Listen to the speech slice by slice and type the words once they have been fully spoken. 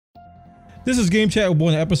This is Game Chat with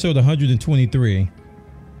Bwana, episode 123.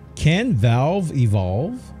 Can Valve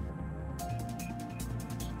evolve?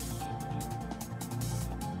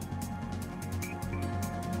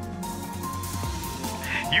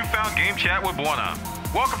 You found Game Chat with Bwana.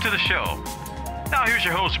 Welcome to the show. Now here's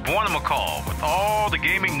your host, Bwana McCall, with all the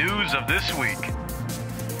gaming news of this week.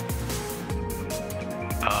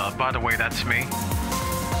 By the way, that's me.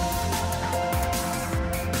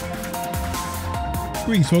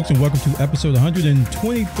 Greetings, folks, and welcome to episode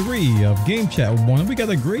 123 of Game Chat with Bwana. We got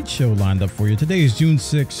a great show lined up for you. Today is June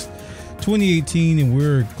 6th, 2018, and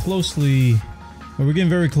we're getting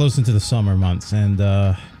very close into the summer months, and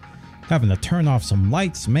having to turn off some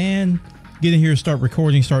lights, man. Get in here, start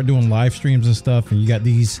recording, start doing live streams and stuff, and you got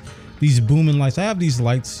these booming lights. I have these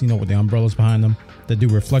lights, with the umbrellas behind them that do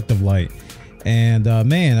reflective light. And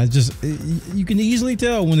man, you can easily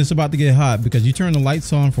tell when it's about to get hot because you turn the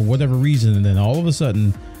lights on for whatever reason, and then all of a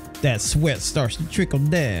sudden that sweat starts to trickle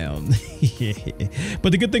down.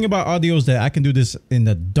 But the good thing about audio is that I can do this in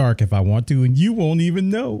the dark if I want to, and you won't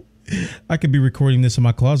even know. I could be recording this in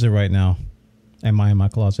my closet right now. Am I in my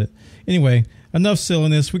closet? Anyway, enough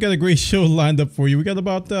silliness. We got a great show lined up for you. We got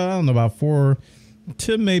about 4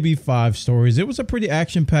 to maybe 5 stories. It was a pretty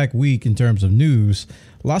action-packed week in terms of news.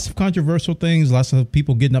 Lots of controversial things, lots of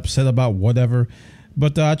people getting upset about whatever.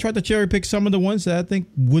 But I tried to cherry pick some of the ones that I think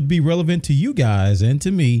would be relevant to you guys and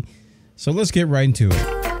to me. So let's get right into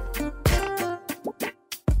it.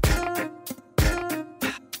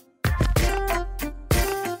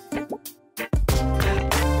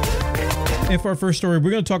 And for our first story,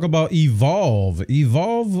 we're going to talk about Evolve.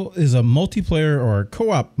 Evolve is a multiplayer or a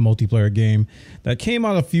co-op multiplayer game that came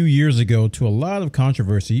out a few years ago to a lot of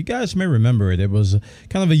controversy. You guys may remember it. It was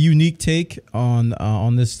kind of a unique take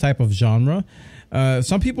on this type of genre.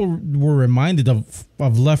 Some people were reminded of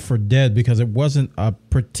Left 4 Dead because it wasn't a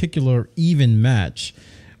particular even match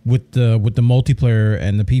with the multiplayer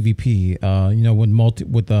and the PvP.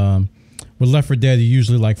 With Left 4 Dead, you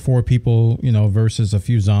usually like 4 people, versus a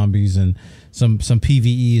few zombies and some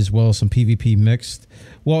PvE as well as some PvP mixed.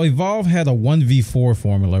 Well, Evolve had a 1v4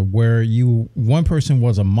 formula where one person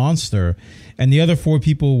was a monster and the other 4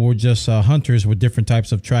 people were just hunters with different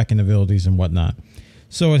types of tracking abilities and whatnot.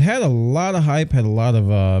 So it had a lot of hype, had a lot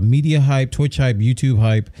of media hype, Twitch hype, YouTube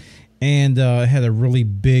hype, and it had a really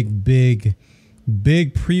big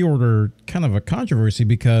pre-order kind of a controversy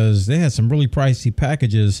because they had some really pricey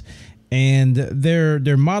packages. And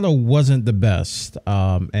their motto wasn't the best,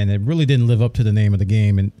 and it really didn't live up to the name of the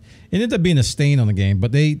game, and it ended up being a stain on the game.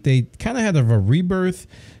 But they kind of had a rebirth,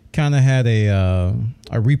 kind of had a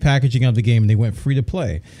repackaging of the game, and they went free to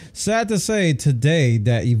play. Sad to say today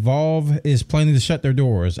that Evolve is planning to shut their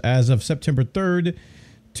doors as of September 3rd,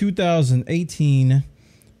 2018.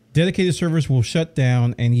 Dedicated servers will shut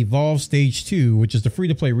down, and Evolve Stage 2, which is the free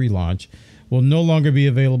to play relaunch, will no longer be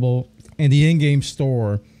available, and the in-game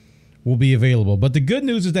store will be available. But the good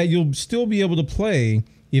news is that you'll still be able to play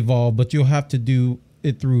Evolve, but you'll have to do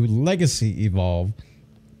it through Legacy Evolve,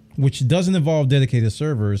 which doesn't involve dedicated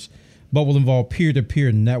servers, but will involve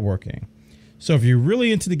peer-to-peer networking. So if you're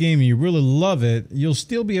really into the game and you really love it, you'll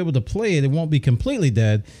still be able to play it. It won't be completely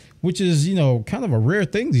dead, which is, kind of a rare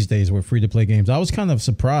thing these days with free-to-play games. I was kind of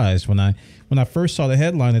surprised when I first saw the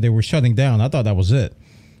headline that they were shutting down. I thought that was it,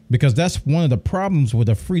 because that's one of the problems with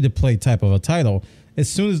a free-to-play type of a title. As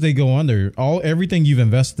soon as they go under, everything you've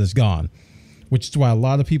invested is gone, which is why a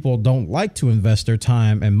lot of people don't like to invest their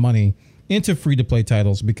time and money into free-to-play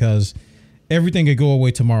titles, because everything could go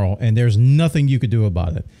away tomorrow and there's nothing you could do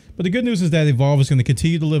about it. But the good news is that Evolve is going to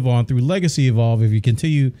continue to live on through Legacy Evolve if you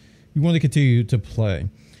want to continue to play.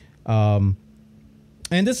 And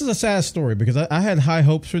this is a sad story because I had high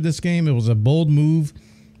hopes for this game. It was a bold move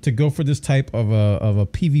to go for this type of a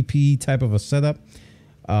PvP type of a setup.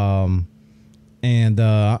 And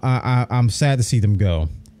I'm sad to see them go.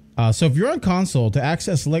 So if you're on console, to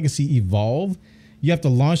access Legacy Evolve, you have to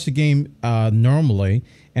launch the game normally.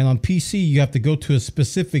 And on PC, you have to go to a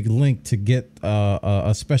specific link to get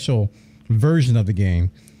a special version of the game.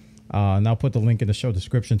 And I'll put the link in the show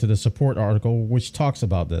description to the support article, which talks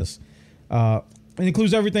about this. It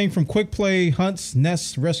includes everything from quick play, hunts,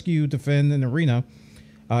 nests, rescue, defend, and arena,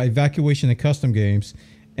 evacuation, and custom games.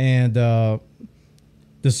 And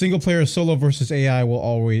the single player solo versus AI will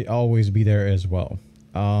always be there as well.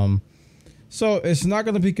 So it's not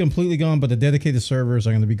going to be completely gone, but the dedicated servers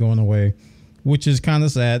are going to be going away, which is kind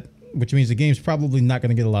of sad, which means the game's probably not going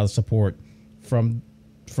to get a lot of support from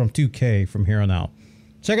 2K from here on out.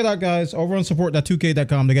 Check it out, guys. Over on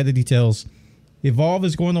support.2k.com, they got the details. Evolve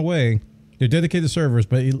is going away. They're dedicated servers,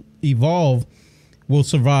 but Evolve will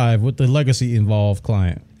survive with the legacy involved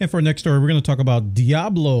client. And for our next story, we're going to talk about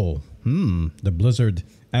Diablo, the Blizzard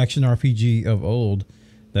action RPG of old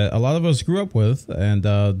that a lot of us grew up with. And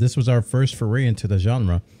this was our first foray into the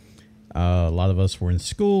genre. A lot of us were in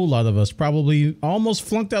school. A lot of us probably almost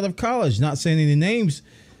flunked out of college, not saying any names,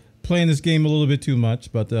 playing this game a little bit too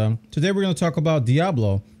much. But today we're going to talk about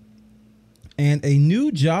Diablo and a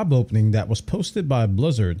new job opening that was posted by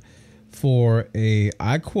Blizzard for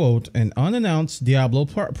I quote, an unannounced Diablo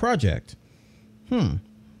project.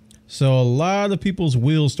 So a lot of people's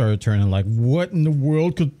wheels started turning like, what in the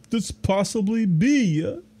world could this possibly be?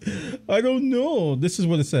 I don't know. This is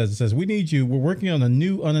what it says. It says, we need you. We're working on a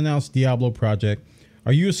new unannounced Diablo project.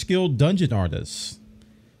 Are you a skilled dungeon artist?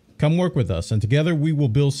 Come work with us, and together we will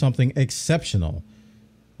build something exceptional.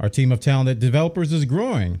 Our team of talented developers is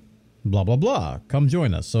growing. Blah, blah, blah. Come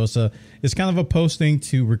join us. So it's kind of a posting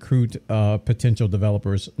to recruit potential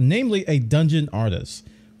developers, namely a dungeon artist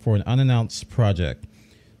for an unannounced project.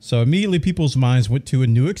 So immediately people's minds went to a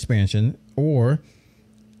new expansion, or,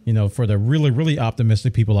 you know, for the really, really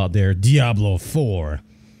optimistic people out there, Diablo 4.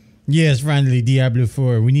 Yes, finally, Diablo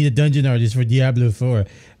 4. We need a dungeon artist for Diablo 4.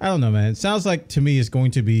 I don't know, man. It sounds like to me it's going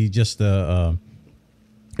to be just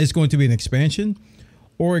it's going to be an expansion,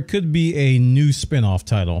 or it could be a new spin-off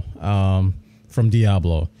title from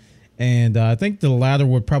Diablo. And I think the latter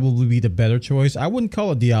would probably be the better choice. I wouldn't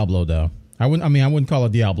call it Diablo, though. I wouldn't call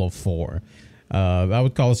it Diablo 4. I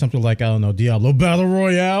would call it something like, I don't know, Diablo Battle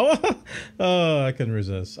Royale. I couldn't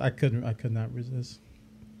resist. I could not resist.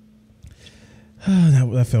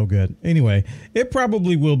 That felt good. Anyway, it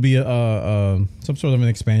probably will be some sort of an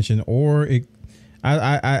expansion, or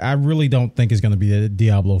I really don't think it's going to be a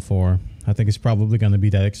Diablo 4. I think it's probably going to be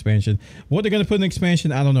that expansion. What they're going to put in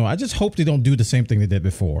expansion, I don't know. I just hope they don't do the same thing they did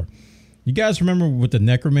before. You guys remember with the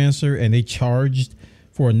Necromancer, and they charged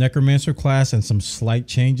for a Necromancer class and some slight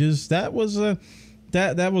changes? That was a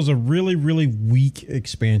really, really weak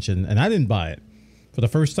expansion, and I didn't buy it. For the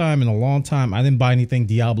first time in a long time, I didn't buy anything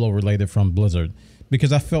Diablo related from Blizzard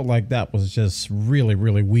because I felt like that was just really,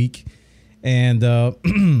 really weak. And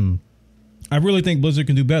I really think Blizzard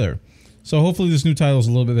can do better. So hopefully this new title is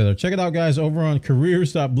a little bit better. Check it out, guys, over on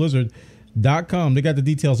careers.blizzard.com. They got the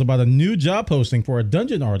details about a new job posting for a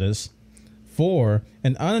dungeon artist for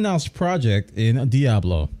an unannounced project in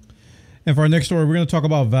Diablo. And for our next story, we're going to talk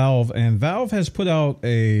about Valve. And Valve has put out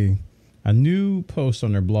a new post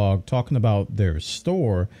on their blog talking about their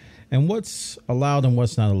store and what's allowed and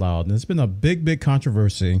what's not allowed. And it's been a big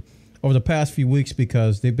controversy over the past few weeks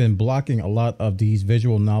because they've been blocking a lot of these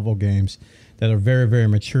visual novel games that are very, very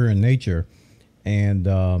mature in nature. And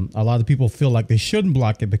a lot of people feel like they shouldn't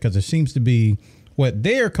block it because it seems to be what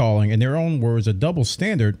they are calling, in their own words, a double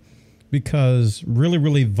standard, because really,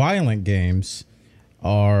 really violent games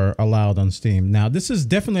are allowed on Steam. Now, this is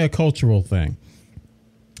definitely a cultural thing,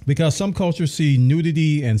 because some cultures see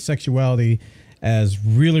nudity and sexuality as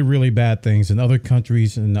really, really bad things, and other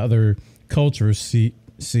countries and other cultures see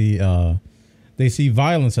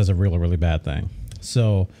violence as a really, really bad thing.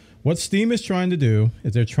 So what Steam is trying to do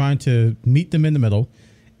is they're trying to meet them in the middle,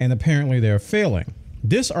 and apparently they're failing.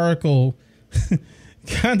 This article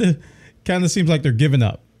kind of seems like they're giving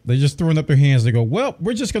up. They're just throwing up their hands. They go, well,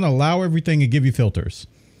 we're just going to allow everything and give you filters.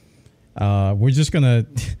 We're just going to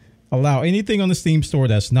allow anything on the Steam store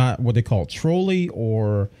that's not what they call trolly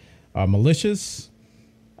or malicious.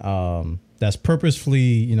 That's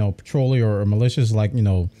purposefully, trolly or malicious, like,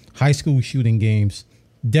 high school shooting games.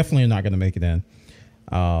 Definitely are not going to make it in.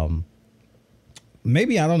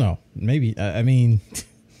 Maybe, I don't know. Maybe,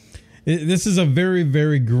 this is a very,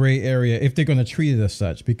 very gray area if they're going to treat it as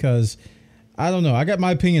such, because I don't know. I got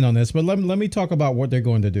my opinion on this, but let me talk about what they're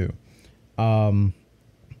going to do.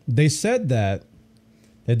 They said that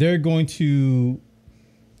they're going to,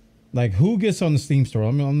 like, who gets on the Steam store.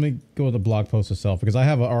 Let me go to the blog post itself, because I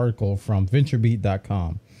have an article from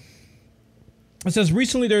venturebeat.com. It says,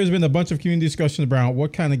 recently there has been a bunch of community discussion about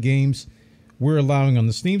what kind of games we're allowing on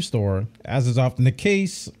the Steam store. As is often the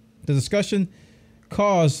case, the discussion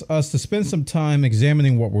caused us to spend some time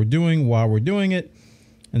examining what we're doing, while we're doing it,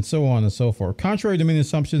 and so on and so forth. Contrary to many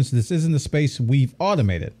assumptions, this isn't a space we've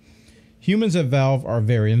automated. Humans at Valve are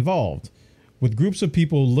very involved, with groups of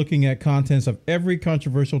people looking at contents of every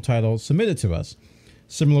controversial title submitted to us.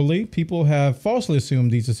 Similarly, people have falsely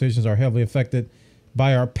assumed these decisions are heavily affected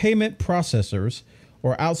by our payment processors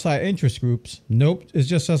or outside interest groups. Nope, it's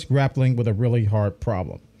just us grappling with a really hard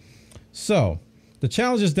problem. So, the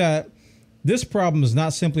challenge is that this problem is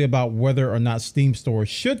not simply about whether or not Steam stores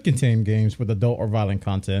should contain games with adult or violent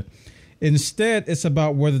content. Instead, it's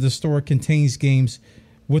about whether the store contains games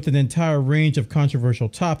with an entire range of controversial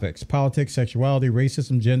topics: politics, sexuality,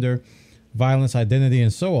 racism, gender, violence, identity,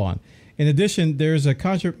 and so on. In addition, there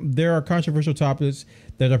are controversial topics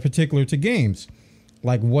that are particular to games,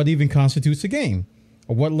 like what even constitutes a game,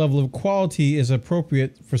 or what level of quality is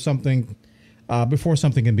appropriate for something before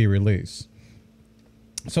something can be released.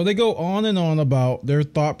 So they go on and on about their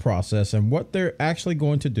thought process and what they're actually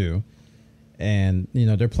going to do. And,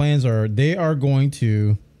 their plans are, they are going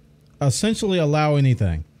to essentially allow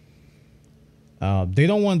anything. They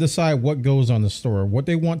don't want to decide what goes on the store. What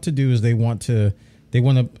they want to do is they want to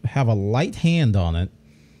have a light hand on it.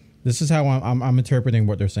 This is how I'm interpreting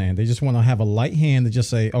what they're saying. They just want to have a light hand to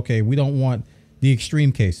just say, okay, we don't want the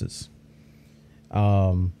extreme cases.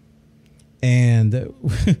 And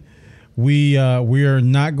we are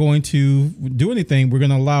not going to do anything. We're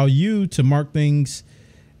going to allow you to mark things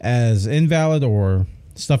as invalid or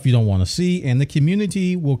stuff you don't want to see, and the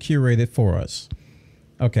community will curate it for us.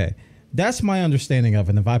 Okay, that's my understanding of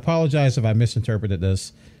it. And if I apologize if I misinterpreted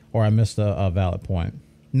this or I missed a valid point.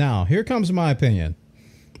 Now, here comes my opinion.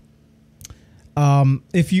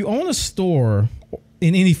 If you own a store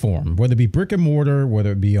in any form, whether it be brick and mortar,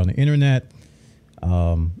 whether it be on the internet,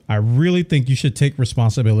 I really think you should take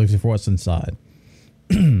responsibility for what's inside.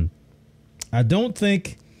 I don't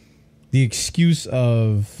think the excuse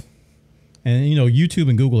of, and YouTube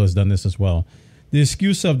and Google has done this as well, the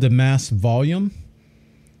excuse of the mass volume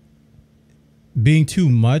being too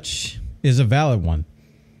much is a valid one.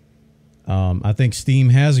 I think Steam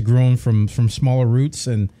has grown from smaller roots,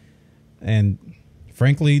 and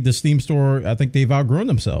frankly, the Steam store, I think they've outgrown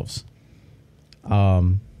themselves.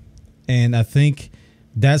 And I think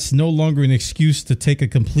that's no longer an excuse to take a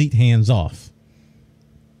complete hands off.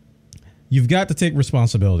 You've got to take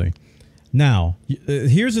responsibility. Now,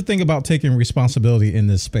 here's the thing about taking responsibility in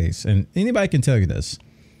this space. And anybody can tell you this,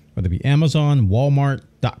 whether it be Amazon,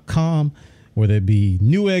 Walmart.com, whether it be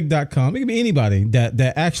Newegg.com, it could be anybody that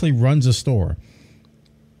actually runs a store.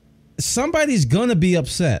 Somebody's going to be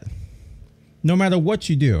upset no matter what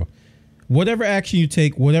you do. Whatever action you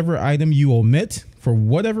take, whatever item you omit, for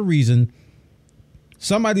whatever reason,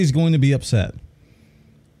 somebody's going to be upset.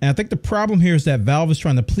 And I think the problem here is that Valve is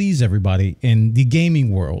trying to please everybody in the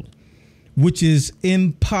gaming world, which is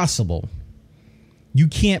impossible. You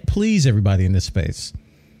can't please everybody in this space.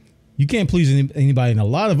 You can't please anybody in a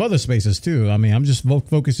lot of other spaces too. I mean, I'm just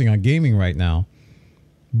focusing on gaming right now,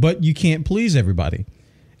 but you can't please everybody.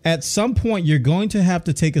 At some point, you're going to have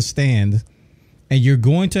to take a stand, and you're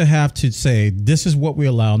going to have to say, this is what we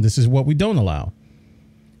allow and this is what we don't allow.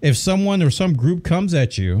 If someone or some group comes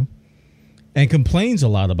at you and complains a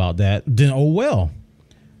lot about that, then, oh, well,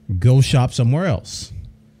 go shop somewhere else.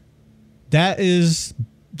 That is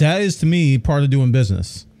to me part of doing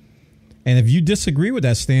business. And if you disagree with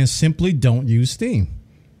that stance, simply don't use Steam.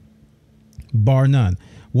 Bar none.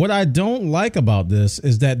 What I don't like about this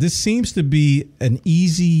is that this seems to be an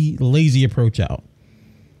easy, lazy approach out.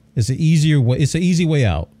 It's an easier way. It's an easy way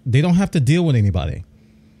out. They don't have to deal with anybody.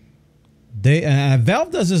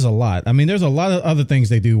 Valve does this a lot. I mean, there's a lot of other things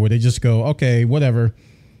they do where they just go, okay, whatever,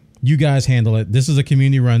 you guys handle it. This is a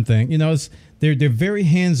community run thing. They're very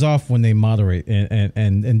hands off when they moderate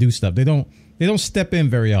and do stuff. They don't step in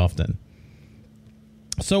very often.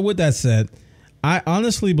 So with that said, I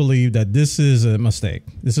honestly believe that this is a mistake.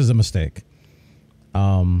 This is a mistake.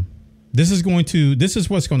 This is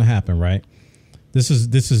what's going to happen, right? This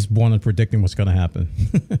is Bwana predicting what's going to happen.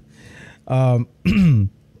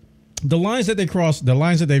 The lines that they cross, the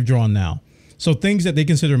lines that they've drawn now. So things that they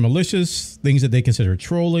consider malicious, things that they consider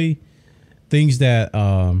trolly, things that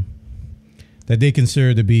they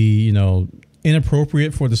consider to be,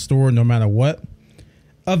 inappropriate for the store no matter what.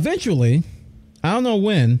 Eventually, I don't know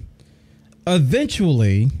when,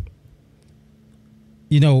 eventually,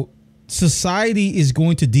 society is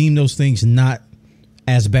going to deem those things not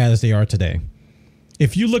as bad as they are today.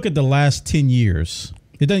 If you look at the last 10 years,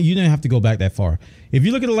 you don't have to go back that far. If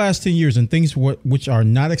you look at the last 10 years and things which are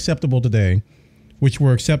not acceptable today, which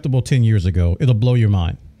were acceptable 10 years ago, it'll blow your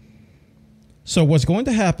mind. So what's going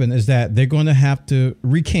to happen is that they're going to have to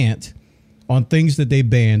recant on things that they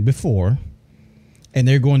banned before, and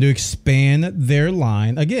they're going to expand their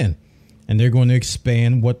line again, and they're going to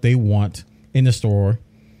expand what they want in the store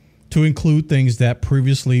to include things that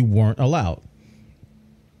previously weren't allowed,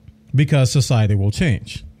 because society will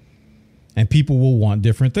change and people will want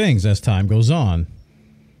different things as time goes on.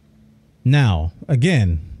 Now,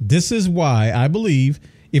 again, this is why I believe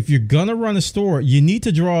if you're going to run a store, you need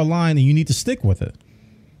to draw a line and you need to stick with it.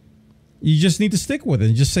 You just need to stick with it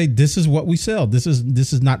and just say, this is what we sell. This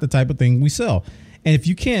is not the type of thing we sell. And if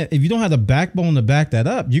you don't have the backbone to back that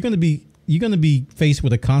up, you're going to be be faced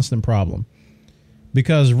with a constant problem,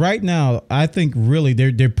 because right now I think really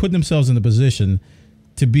they're putting themselves in a position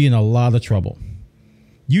to be in a lot of trouble.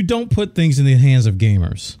 You don't put things in the hands of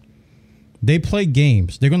gamers. They play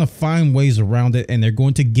games. They're going to find ways around it, and they're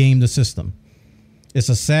going to game the system. It's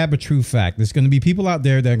a sad but true fact. There's going to be people out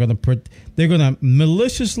there that are they're going to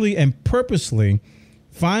maliciously and purposely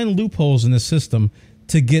find loopholes in the system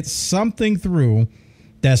to get something through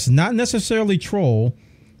that's not necessarily troll,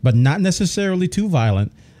 but not necessarily too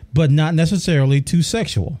violent, but not necessarily too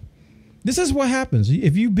sexual. This is what happens.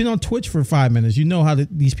 If you've been on Twitch for 5 minutes, you know how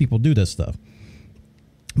these people do this stuff.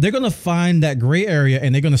 They're going to find that gray area,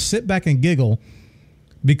 and they're going to sit back and giggle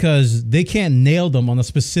because they can't nail them on a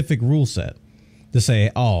specific rule set to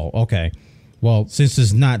say, oh, okay, well, since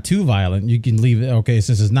it's not too violent, you can leave it. Okay,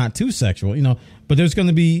 since it's not too sexual, but there's going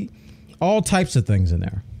to be all types of things in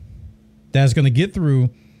there that's going to get through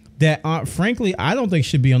that, frankly, I don't think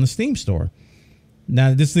should be on the Steam store.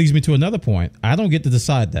 Now, this leads me to another point. I don't get to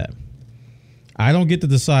decide that. I don't get to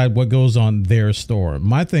decide what goes on their store.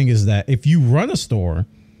 My thing is that if you run a store,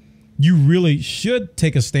 you really should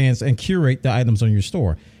take a stance and curate the items on your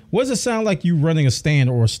store. What does it sound like you running a stand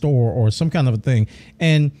or a store or some kind of a thing,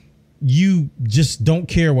 and you just don't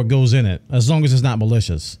care what goes in it as long as it's not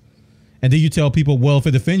malicious? And then you tell people, well, if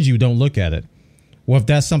it offends you, don't look at it. Well, if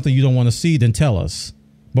that's something you don't want to see, then tell us,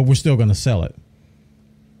 but we're still going to sell it.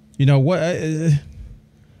 You know what?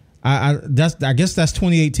 I guess that's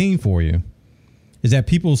 2018 for you, is that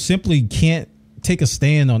people simply can't take a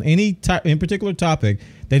stand on any in particular topic.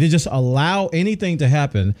 They just allow anything to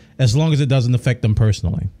happen as long as it doesn't affect them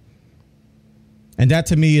personally. And that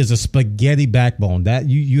to me is a spaghetti backbone. That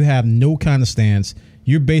you have no kind of stance.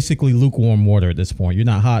 You're basically lukewarm water at this point. You're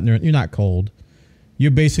not hot, you're not cold.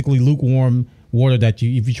 You're basically lukewarm water that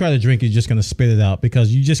if you try to drink, you're just going to spit it out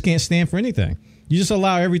because you just can't stand for anything. You just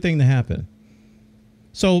allow everything to happen.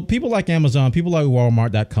 So people like Amazon, people like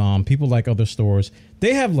Walmart.com, people like other stores,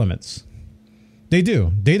 they have limits. They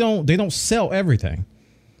do. They don't sell everything,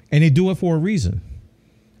 and they do it for a reason.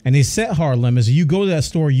 And they set hard limits. You go to that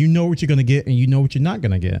store, you know what you're going to get, and you know what you're not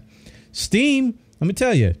going to get. Steam, let me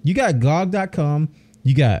tell you, you got GOG.com.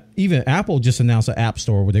 You got even Apple just announced an app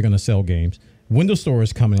store where they're going to sell games. Windows Store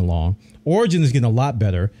is coming along. Origin is getting a lot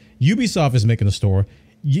better. Ubisoft is making a store.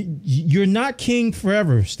 You're not king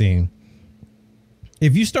forever, Steam.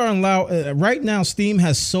 If you start right now, Steam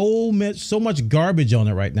has so much garbage on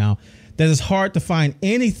it right now that it's hard to find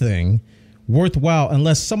anything worthwhile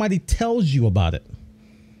unless somebody tells you about it.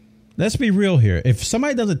 Let's be real here. If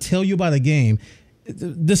somebody doesn't tell you about a game,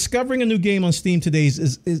 discovering a new game on Steam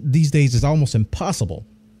these days is almost impossible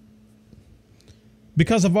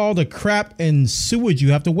because of all the crap and sewage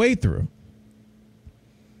you have to wade through.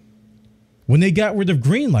 When they got rid of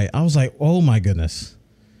Greenlight, I was like, oh my goodness.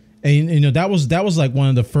 And that was like one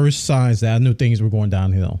of the first signs that I knew things were going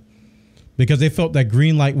downhill, because they felt that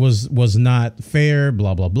Greenlight was not fair,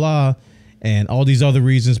 blah, blah, blah, and all these other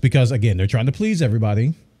reasons, because again, they're trying to please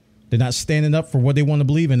everybody. They're not standing up for what they want to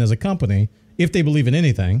believe in as a company, if they believe in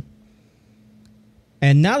anything.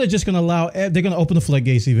 And now they're just going to they're going to open the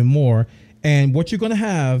floodgates even more. And what you're going to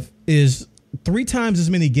have is 3 times as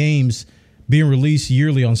many games being released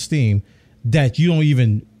yearly on Steam that you don't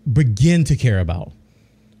even begin to care about.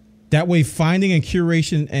 That way, finding and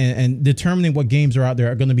curation and determining what games are out there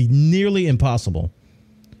are going to be nearly impossible.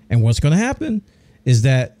 And what's going to happen is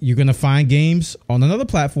that you're going to find games on another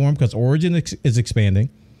platform, because Origin is expanding.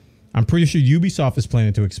 I'm pretty sure Ubisoft is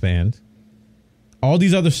planning to expand. All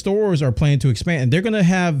these other stores are planning to expand. And they're going to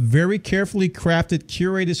have very carefully crafted,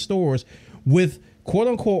 curated stores with quote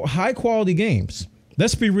unquote high quality games.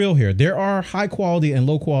 Let's be real here. There are high quality and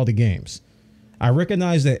low quality games. I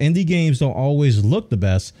recognize that indie games don't always look the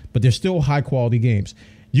best, but they're still high quality games.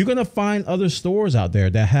 You're going to find other stores out there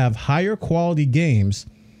that have higher quality games,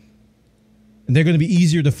 and they're going to be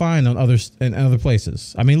easier to find on other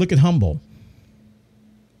places. I mean, look at Humble.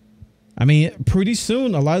 I mean, pretty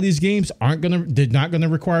soon, a lot of these games they're not going to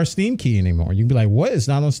require a Steam key anymore. You can be like, what? It's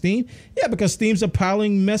not on Steam? Yeah, because Steam's a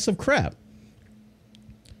piling mess of crap.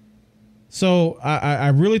 So I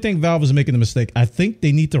really think Valve is making a mistake. I think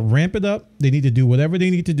they need to ramp it up. They need to do whatever they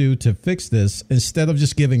need to do to fix this instead of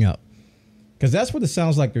just giving up, because that's what it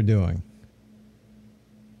sounds like they're doing.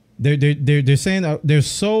 They're saying there's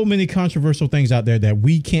so many controversial things out there that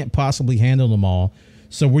we can't possibly handle them all.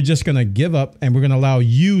 So we're just going to give up, and we're going to allow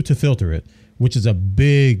you to filter it, which is a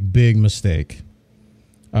big, big mistake.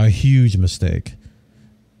 A huge mistake.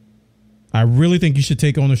 I really think you should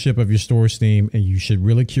take ownership of your store, Steam, and you should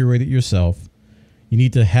really curate it yourself. You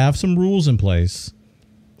need to have some rules in place,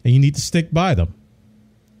 and you need to stick by them.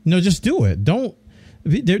 Just do it. Don't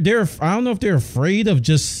they're I don't know if they're afraid of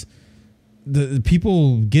just the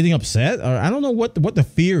people getting upset, or I don't know what the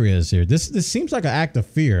fear is here. This seems like an act of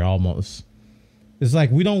fear almost. It's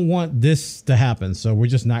like we don't want this to happen, so we're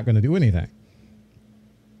just not going to do anything.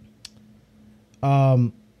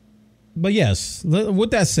 But yes,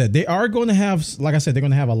 with that said, they are going to have, like I said, they're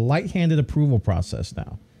going to have a light-handed approval process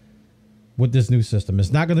now with this new system.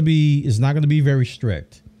 It's not going to be very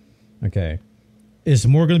strict. Okay. It's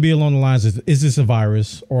more going to be along the lines of, is this a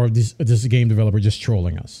virus, or is this a game developer just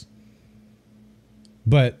trolling us?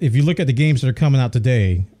 But if you look at the games that are coming out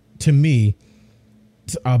today, to me,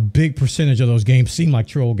 a big percentage of those games seem like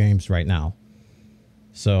troll games right now.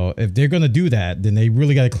 So if they're going to do that, then they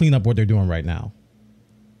really got to clean up what they're doing right now.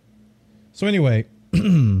 So anyway,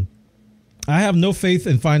 I have no faith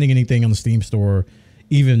in finding anything on the Steam store,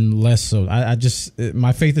 even less so.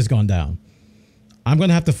 My faith has gone down. I'm going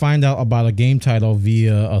to have to find out about a game title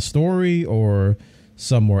via a story or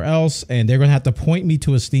somewhere else, and they're going to have to point me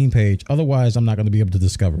to a Steam page. Otherwise, I'm not going to be able to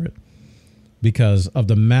discover it because of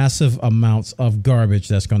the massive amounts of garbage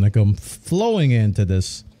that's going to come flowing into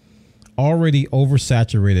this already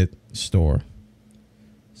oversaturated store.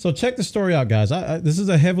 So check the story out, guys. This is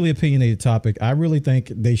a heavily opinionated topic. I really think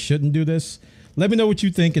they shouldn't do this. Let me know what you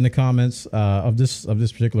think in the comments of this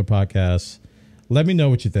particular podcast. Let me know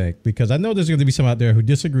what you think, because I know there's going to be some out there who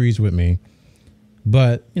disagrees with me.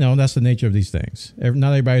 But, that's the nature of these things. Not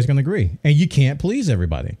everybody's going to agree. And you can't please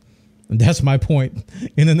everybody. And that's my point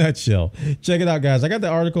in a nutshell. Check it out, guys. I got the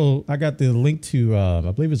article. I got the link to,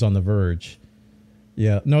 I believe it's on The Verge.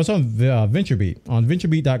 Yeah. No, it's on VentureBeat. On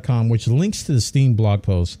VentureBeat.com, which links to the Steam blog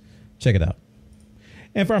post. Check it out.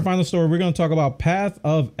 And for our final story, we're going to talk about Path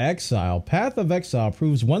of Exile. Path of Exile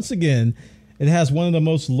proves once again it has one of the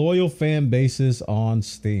most loyal fan bases on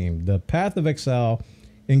Steam. The Path of Exile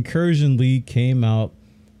Incursion League came out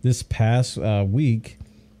this past week,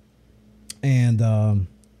 and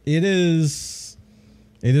it is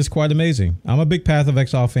quite amazing. I'm a big Path of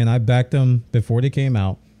Exile fan. I backed them before they came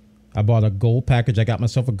out. I bought a gold package. I got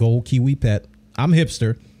myself a gold Kiwi pet. I'm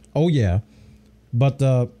hipster. Oh yeah. But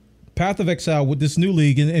Path of Exile with this new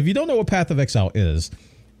league, and if you don't know what Path of Exile is,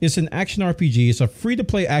 it's an action RPG. It's a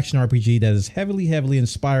free-to-play action RPG that is heavily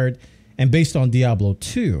inspired and based on Diablo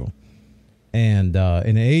 2. And in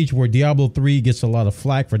an age where Diablo 3 gets a lot of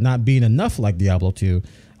flack for not being enough like Diablo 2,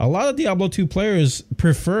 a lot of Diablo 2 players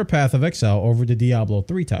prefer Path of Exile over the Diablo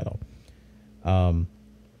 3 title.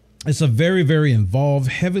 It's a very involved,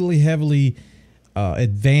 heavily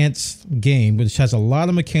advanced game, which has a lot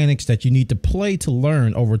of mechanics that you need to play to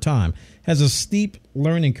learn over time. Has a steep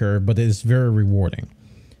learning curve, but it's very rewarding.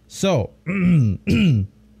 So,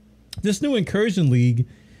 this new Incursion League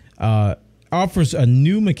offers a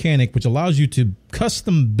new mechanic which allows you to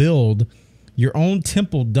custom build your own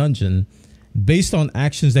temple dungeon based on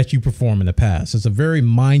actions that you perform in the past. It's a very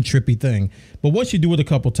mind-trippy thing, but once you do it a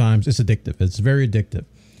couple times, it's addictive. It's very addictive.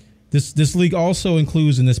 This league also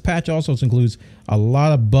includes, and this patch also includes, a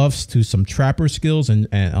lot of buffs to some Trapper skills and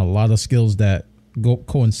a lot of skills that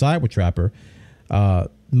coincide with Trapper.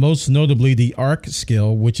 Most notably the Arc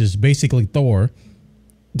skill, which is basically Thor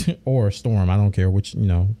or Storm. I don't care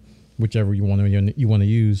whichever you want to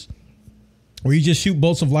use. Where you just shoot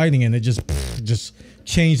bolts of lightning and it just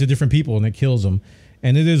change to different people and it kills them.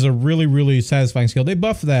 And it is a really satisfying skill. They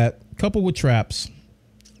buff that, coupled with traps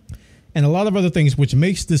and a lot of other things, which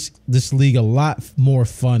makes this league a lot more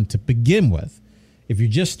fun to begin with. If you're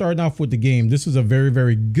just starting off with the game, this is a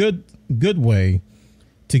very good way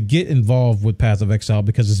to get involved with Path of Exile,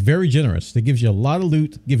 because it's very generous. It gives you a lot of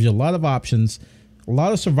loot, gives you a lot of options, a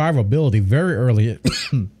lot of survivability very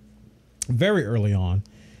early on.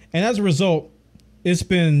 And as a result, it's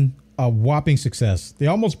been a whopping success. They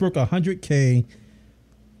almost broke 100K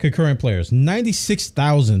concurrent players,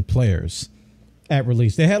 96,000 players at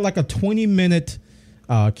release. They had like a 20-minute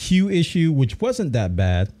queue issue, which wasn't that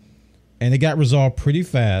bad. And it got resolved pretty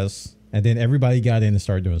fast. And then everybody got in and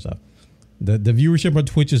started doing stuff. The viewership on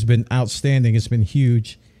Twitch has been outstanding. It's been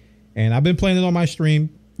huge. And I've been playing it on my stream.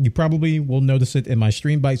 You probably will notice it in my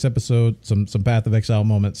Stream Bites episode, some Path of Exile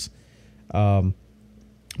moments. But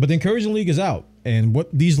the Incursion League is out. And what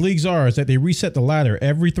these leagues are is that they reset the ladder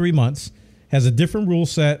every 3 months, has a different rule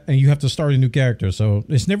set, and you have to start a new character. So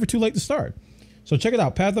it's never too late to start. So check it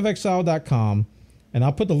out, pathofexile.com. And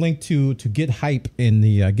I'll put the link to Get Hype in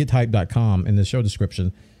the gethype.com in the show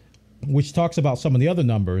description, which talks about some of the other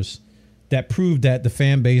numbers that prove that the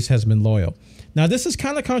fan base has been loyal. Now, this is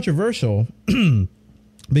kind of controversial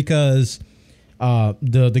because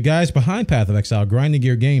the guys behind Path of Exile, Grinding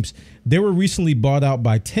Gear Games, they were recently bought out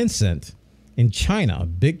by Tencent in China, a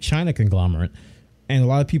big China conglomerate. And a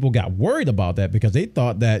lot of people got worried about that because they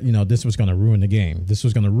thought that, you know, this was going to ruin the game. This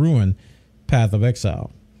was going to ruin Path of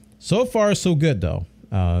Exile. So far, so good, though.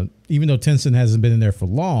 Even though Tencent hasn't been in there for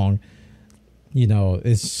long, you know,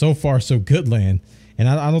 it's so far so good land. And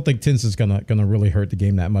I don't think Tencent's gonna really hurt the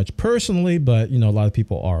game that much personally, but, you know, a lot of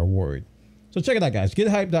people are worried. So check it out, guys.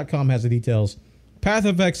 GetHype.com has the details. Path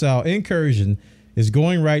of Exile Incursion is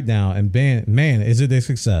going right now, and man, is it a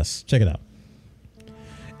success. Check it out.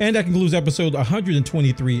 And that concludes episode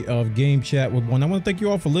 123 of Game Chat with Bwana. I want to thank you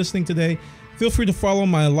all for listening today. Feel free to follow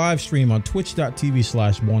my live stream on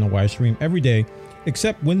twitch.tv/Bwana, where I stream every day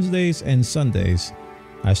except Wednesdays and Sundays.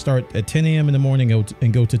 I start at 10 a.m. in the morning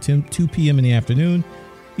and go to 2 p.m. in the afternoon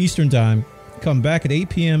Eastern time. Come back at 8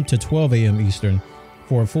 p.m. to 12 a.m. Eastern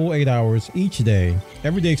for a full 8 hours each day,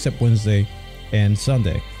 every day except Wednesday and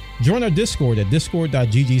Sunday. Join our Discord at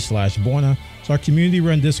discord.gg/Bwana. It's our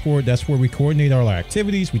community-run Discord. That's where we coordinate all our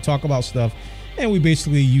activities, we talk about stuff, and we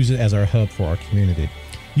basically use it as our hub for our community.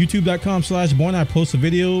 YouTube.com/Bwana. I post a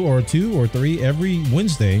video or 2 or 3 every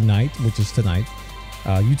Wednesday night, which is tonight.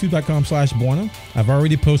 YouTube.com/Bwana. I've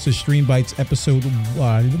already posted Stream Bites episode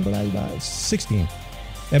 16.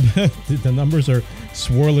 The numbers are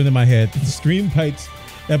swirling in my head. Stream Bites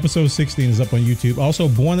episode 16 is up on YouTube. Also,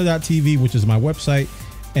 Bwana.tv, which is my website.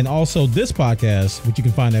 And also this podcast, which you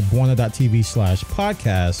can find at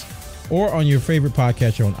Bwana.tv/podcast, or on your favorite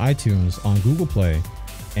podcatcher on iTunes, on Google Play,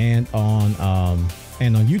 and on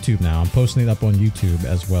YouTube now. I'm posting it up on YouTube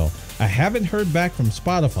as well. I haven't heard back from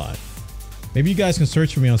Spotify. Maybe you guys can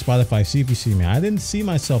search for me on Spotify, see if you see me. I didn't see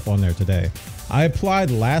myself on there today. I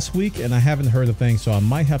applied last week and I haven't heard a thing, so I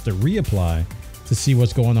might have to reapply to see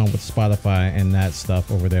what's going on with Spotify and that stuff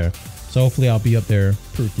over there. So hopefully I'll be up there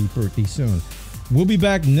pretty soon. We'll be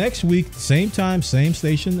back next week, same time, same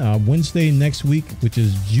station, Wednesday next week, which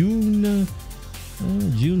is June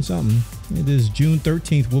something. It is June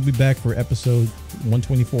 13th. We'll be back for episode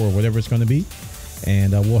 124, whatever it's going to be.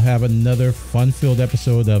 And we'll have another fun-filled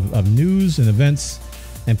episode of news and events,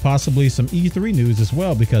 and possibly some E3 news as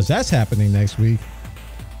well, because that's happening next week.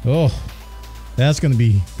 Oh, that's gonna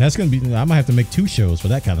be. I might have to make 2 shows for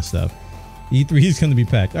that kind of stuff. E3 is gonna be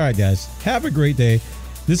packed. All right, guys, have a great day.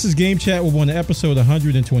 This is Game Chat with Bwana, episode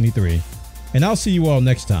 123, and I'll see you all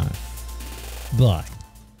next time. Bye.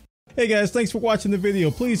 Hey guys, thanks for watching the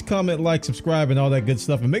video. Please comment, like, subscribe, and all that good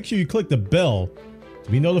stuff, and make sure you click the bell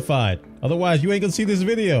to be notified. Otherwise, you ain't gonna see this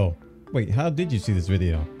video. Wait, how did you see this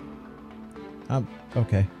video?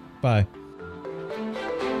 Okay, bye.